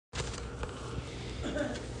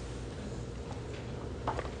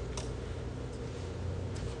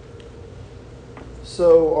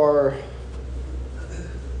So our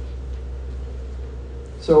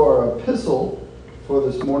epistle for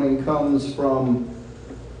this morning comes from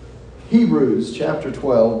Hebrews chapter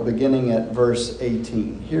 12, beginning at verse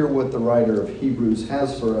 18. Hear what the writer of Hebrews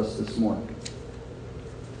has for us this morning.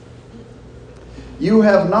 You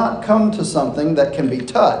have not come to something that can be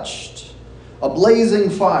touched, a blazing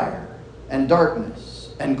fire and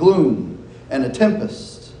darkness and gloom and a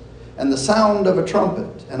tempest and the sound of a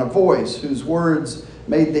trumpet and a voice whose words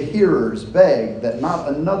made the hearers beg that not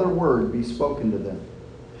another word be spoken to them.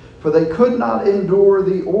 For they could not endure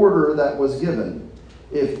the order that was given.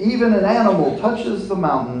 If even an animal touches the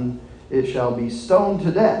mountain, it shall be stoned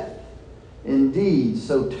to death. Indeed,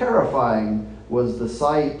 so terrifying was the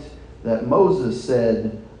sight that Moses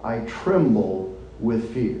said, I tremble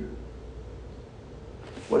with fear.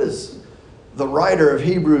 What is the writer of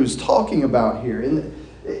Hebrews talking about here?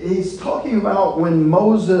 He's talking about when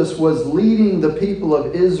Moses was leading the people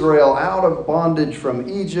of Israel out of bondage from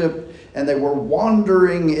Egypt, and they were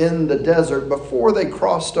wandering in the desert before they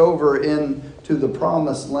crossed over into the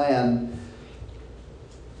promised land.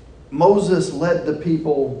 Moses led the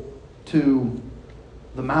people to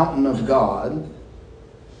the mountain of God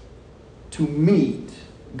to meet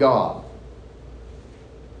God.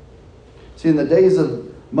 See, in the days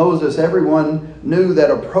of Moses, everyone knew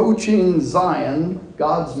that approaching Zion,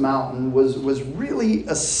 God's mountain, was really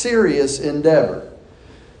a serious endeavor.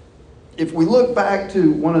 If we look back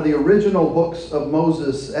to one of the original books of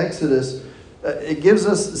Moses, Exodus, it gives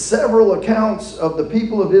us several accounts of the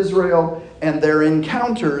people of Israel and their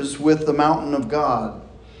encounters with the mountain of God.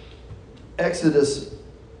 Exodus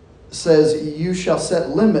says, you shall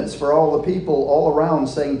set limits for all the people all around,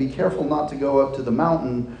 saying, be careful not to go up to the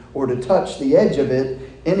mountain or to touch the edge of it.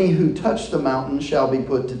 Any who touch the mountain shall be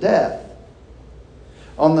put to death.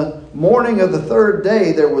 On the morning of the third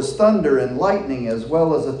day, there was thunder and lightning, as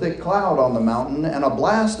well as a thick cloud on the mountain, and a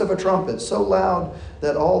blast of a trumpet so loud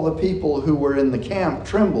that all the people who were in the camp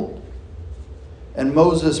trembled. And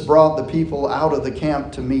Moses brought the people out of the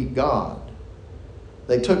camp to meet God.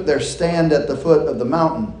 They took their stand at the foot of the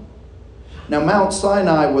mountain. Now Mount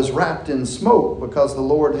Sinai was wrapped in smoke because the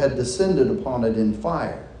Lord had descended upon it in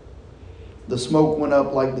fire. The smoke went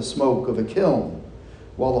up like the smoke of a kiln,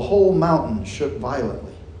 while the whole mountain shook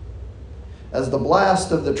violently. As the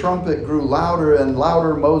blast of the trumpet grew louder and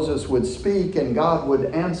louder, Moses would speak, and God would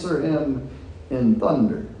answer him in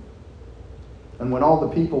thunder. And when all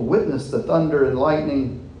the people witnessed the thunder and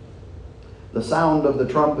lightning, the sound of the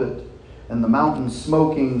trumpet, and the mountain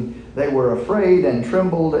smoking, they were afraid and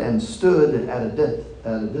trembled and stood at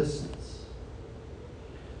a distance.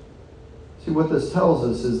 See, what this tells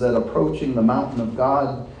us is that approaching the mountain of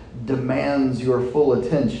God demands your full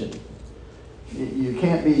attention. You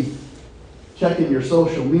can't be checking your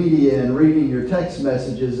social media and reading your text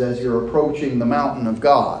messages as you're approaching the mountain of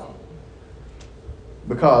God.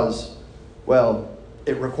 Because, well,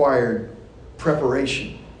 it required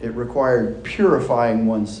preparation. It required purifying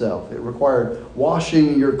oneself. It required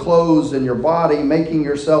washing your clothes and your body, making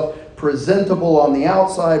yourself presentable on the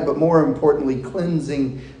outside, but more importantly,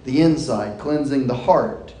 cleansing the inside, cleansing the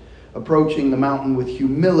heart, approaching the mountain with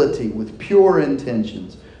humility, with pure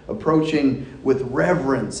intentions, approaching with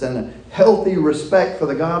reverence and a healthy respect for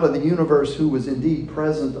the God of the universe who was indeed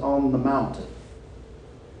present on the mountain.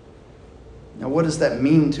 Now, what does that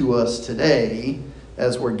mean to us today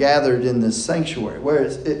as we're gathered in this sanctuary?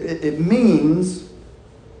 Whereas it means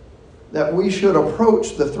that we should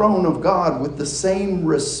approach the throne of God with the same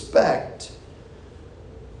respect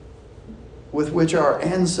with which our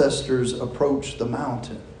ancestors approached the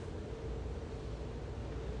mountain.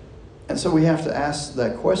 And so we have to ask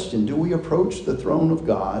that question: do we approach the throne of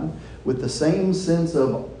God with the same sense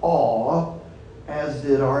of awe as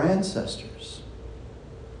did our ancestors?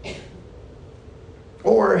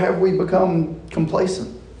 Or have we become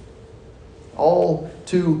complacent, all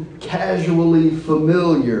too casually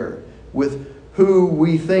familiar with who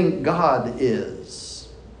we think God is?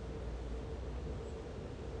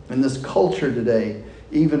 In this culture today,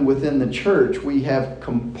 even within the church, we have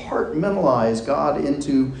compartmentalized God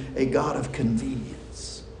into a God of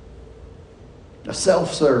convenience, a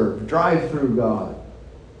self-serve, drive-through God.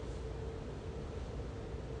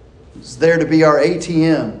 It's there to be our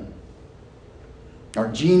ATM, our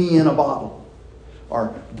genie in a bottle, our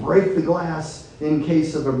break the glass in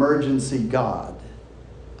case of emergency God.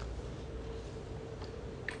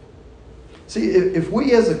 See, if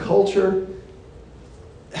we as a culture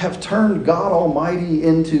have turned God Almighty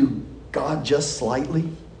into God just slightly,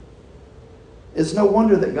 It's no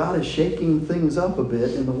wonder that God is shaking things up a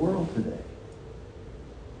bit in the world today.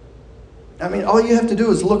 I mean, all you have to do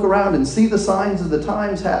is look around and see the signs of the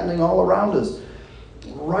times happening all around us.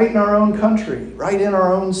 Right in our own country, right in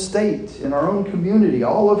our own state, in our own community.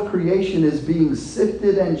 All of creation is being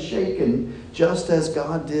sifted and shaken just as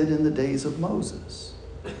God did in the days of Moses.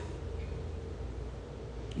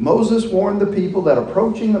 Moses warned the people that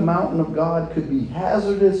approaching the mountain of God could be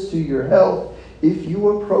hazardous to your health if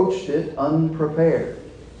you approached it unprepared.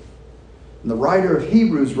 And the writer of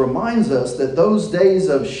Hebrews reminds us that those days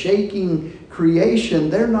of shaking creation,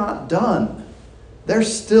 they're not done. They're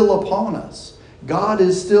still upon us. God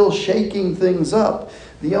is still shaking things up.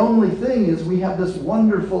 The only thing is we have this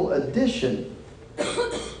wonderful addition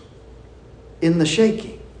in the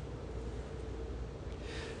shaking.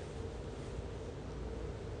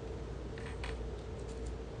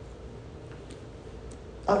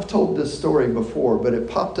 I've told this story before, but it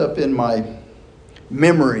popped up in my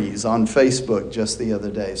memories on Facebook just the other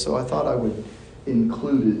day, so I thought I would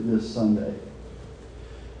include it this Sunday.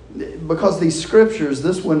 Because these scriptures,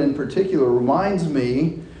 this one in particular, reminds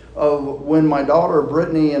me of when my daughter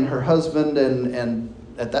Brittany and her husband and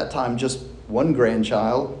at that time just one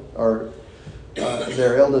grandchild, or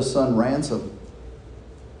their eldest son Ransom,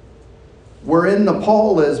 were in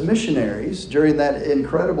Nepal as missionaries during that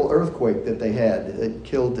incredible earthquake that they had. It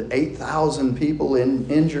killed 8,000 people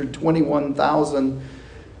and injured 21,000.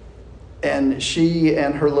 And she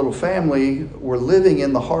and her little family were living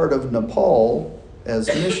in the heart of Nepal as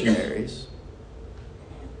missionaries,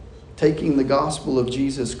 taking the gospel of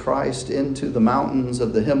Jesus Christ into the mountains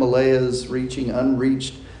of the Himalayas, reaching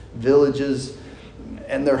unreached villages.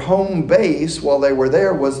 And their home base while they were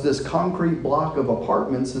there was this concrete block of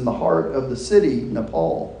apartments in the heart of the city,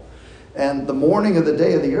 Nepal. And the morning of the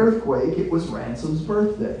day of the earthquake, it was Ransom's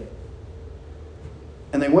birthday.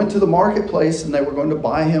 And they went to the marketplace and they were going to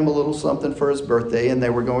buy him a little something for his birthday, and they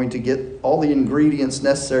were going to get all the ingredients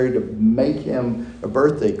necessary to make him a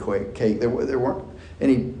birthday cake. There weren't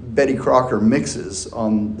any Betty Crocker mixes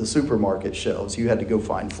on the supermarket shelves. You had to go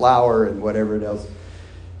find flour and whatever else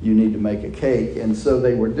you need to make a cake. And so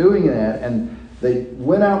they were doing that, and they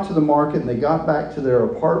went out to the market and they got back to their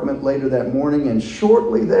apartment later that morning, and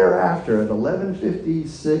shortly thereafter at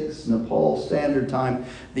 11:56 Nepal Standard Time,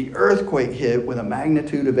 the earthquake hit with a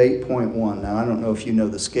magnitude of 8.1. Now I don't know if you know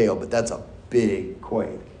the scale, but that's a big quake.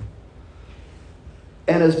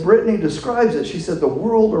 And as Brittany describes it, she said the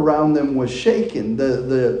world around them was shaken.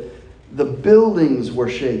 The buildings were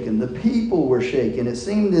shaken. The people were shaken. It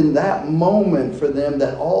seemed in that moment for them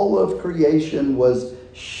that all of creation was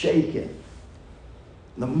shaken.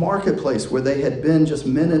 The marketplace where they had been just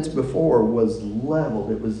minutes before was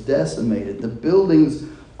leveled. It was decimated. The buildings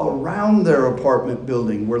around their apartment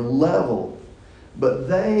building were leveled. But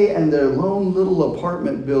they and their lone little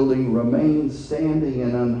apartment building remained standing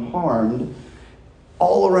and unharmed.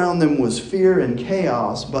 All around them was fear and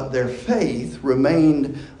chaos, but their faith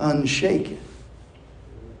remained unshaken.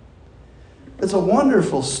 It's a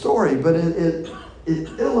wonderful story, but it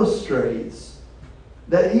illustrates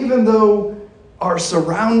that even though our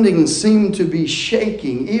surroundings seem to be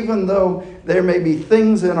shaking, even though there may be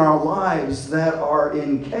things in our lives that are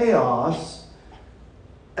in chaos,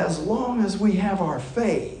 as long as we have our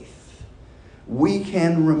faith, we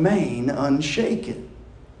can remain unshaken.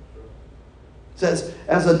 It says,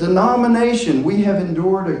 as a denomination, we have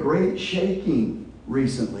endured a great shaking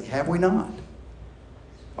recently, have we not?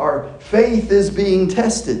 Our faith is being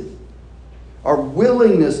tested. Our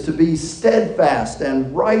willingness to be steadfast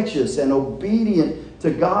and righteous and obedient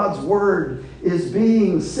to God's word is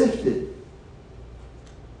being sifted.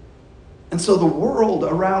 And so the world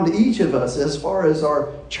around each of us, as far as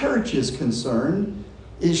our church is concerned,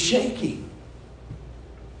 is shaking.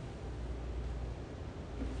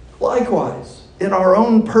 Likewise, in our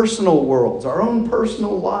own personal worlds, our own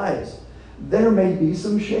personal lives, there may be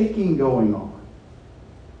some shaking going on.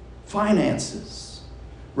 Finances,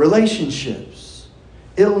 relationships,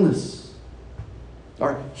 illness.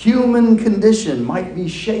 Our human condition might be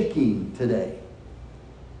shaking today.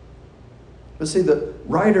 But see, the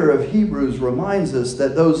writer of Hebrews reminds us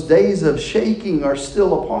that those days of shaking are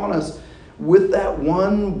still upon us with that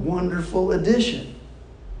one wonderful addition.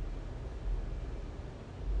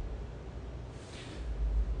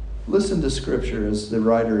 Listen to Scripture as the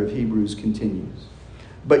writer of Hebrews continues.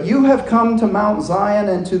 But you have come to Mount Zion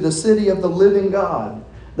and to the city of the living God,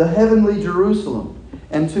 the heavenly Jerusalem,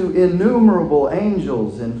 and to innumerable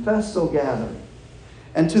angels in festal gathering,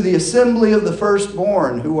 and to the assembly of the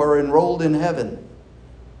firstborn who are enrolled in heaven,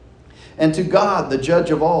 and to God, the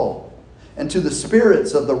judge of all, and to the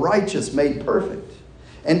spirits of the righteous made perfect,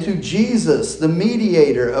 and to Jesus, the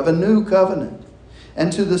mediator of a new covenant,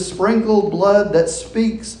 and to the sprinkled blood that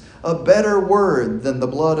speaks a better word than the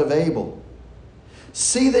blood of Abel.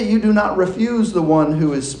 See that you do not refuse the one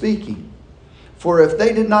who is speaking. For if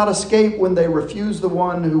they did not escape when they refused the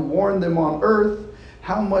one who warned them on earth,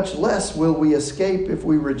 how much less will we escape if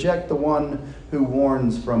we reject the one who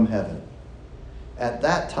warns from heaven? At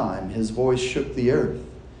that time his voice shook the earth,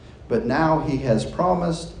 but now he has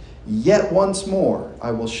promised, yet once more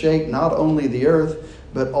I will shake not only the earth,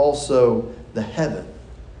 but also the heaven.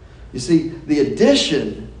 You see, the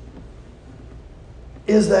addition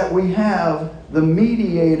is that we have the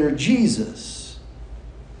mediator, Jesus,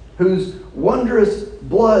 whose wondrous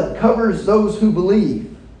blood covers those who believe,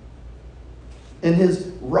 in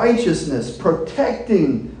his righteousness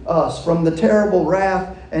protecting us from the terrible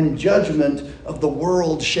wrath and judgment of the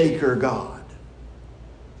world shaker God.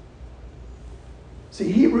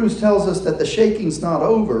 See, Hebrews tells us that the shaking's not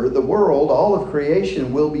over. The world, all of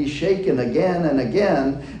creation, will be shaken again and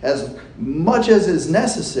again as much as is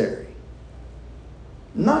necessary.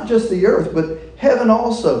 Not just the earth, but heaven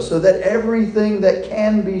also, so that everything that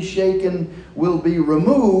can be shaken will be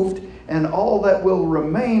removed, and all that will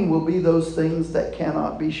remain will be those things that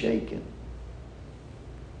cannot be shaken.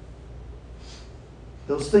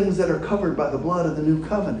 Those things that are covered by the blood of the new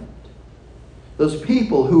covenant. Those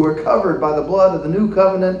people who are covered by the blood of the new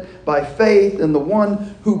covenant by faith in the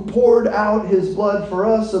one who poured out his blood for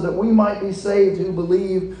us so that we might be saved, who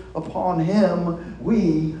believe upon him,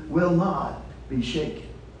 we will not be shaken.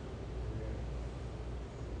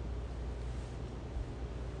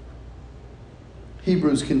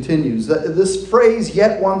 Hebrews continues. This phrase,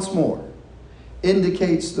 yet once more,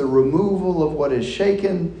 indicates the removal of what is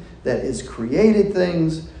shaken, that is created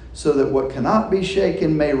things, so that what cannot be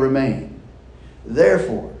shaken may remain.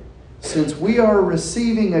 Therefore, since we are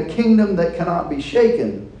receiving a kingdom that cannot be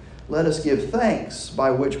shaken, let us give thanks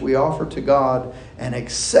by which we offer to God an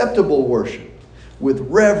acceptable worship with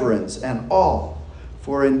reverence and awe.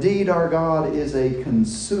 For indeed our God is a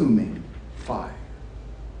consuming fire.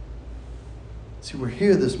 See, we're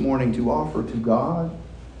here this morning to offer to God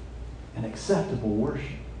an acceptable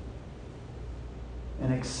worship.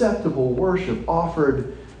 An acceptable worship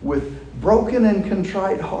offered with broken and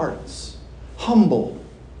contrite hearts, humble,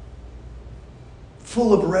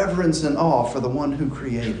 full of reverence and awe for the one who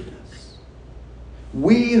created us.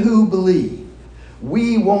 We who believe,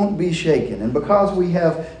 we won't be shaken. And because we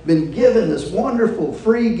have been given this wonderful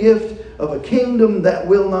free gift of a kingdom that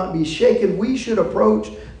will not be shaken, we should approach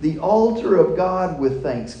the altar of God with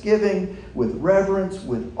thanksgiving, with reverence,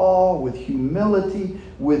 with awe, with humility,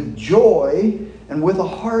 with joy, and with a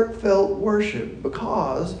heartfelt worship,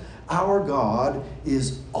 because our God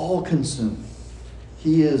is all-consuming.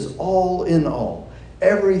 He is all in all.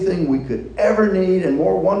 Everything we could ever need and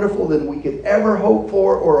more wonderful than we could ever hope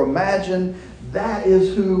for or imagine, that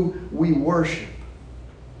is who we worship.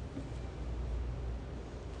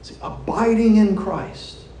 See, abiding in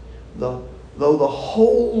Christ, though the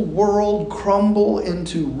whole world crumble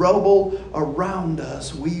into rubble around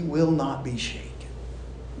us, we will not be shaken.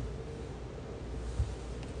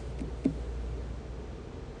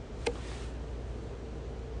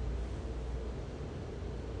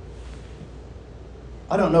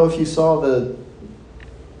 I don't know if you saw the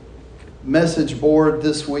message board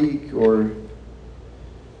this week or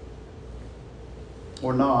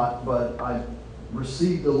not, but I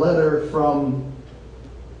received a letter from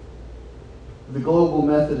the Global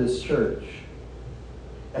Methodist Church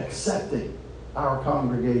accepting our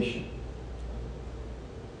congregation.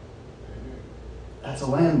 That's a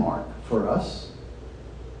landmark for us,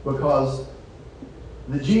 because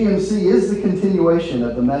the GMC is the continuation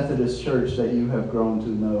of the Methodist Church that you have grown to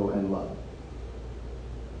know and love.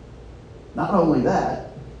 Not only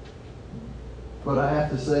that, but I have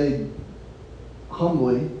to say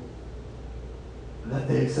humbly that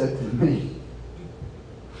they accepted me.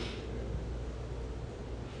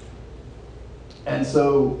 And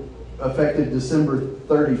so, effective December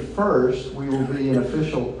 31st, we will be an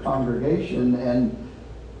official congregation, and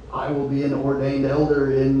I will be an ordained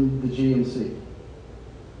elder in the GMC.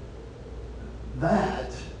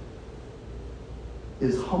 That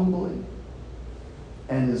is humbling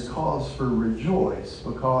and is cause for rejoice,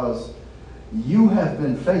 because you have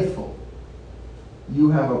been faithful. You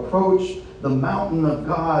have approached the mountain of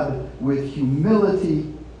God with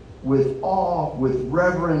humility, with awe, with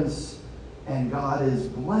reverence, and God is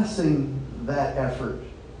blessing that effort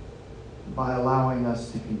by allowing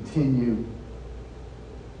us to continue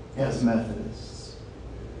as Methodists.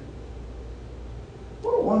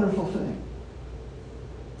 What a wonderful thing.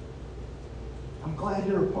 I'm glad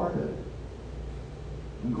you're a part of it.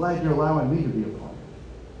 I'm glad you're allowing me to be a part.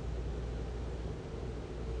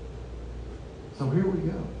 So here we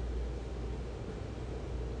go.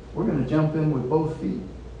 We're going to jump in with both feet.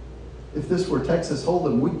 If this were Texas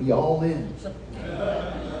Hold'em, we'd be all in.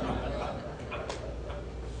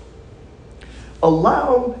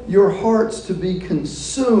 Allow your hearts to be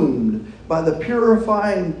consumed by the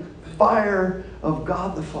purifying fire of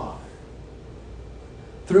God the Father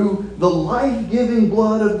through the life-giving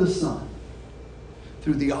blood of the Son,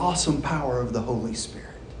 through the awesome power of the Holy Spirit.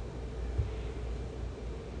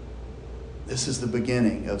 This is the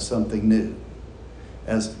beginning of something new.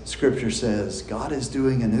 As Scripture says, God is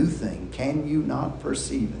doing a new thing. Can you not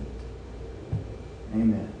perceive it?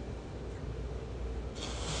 Amen.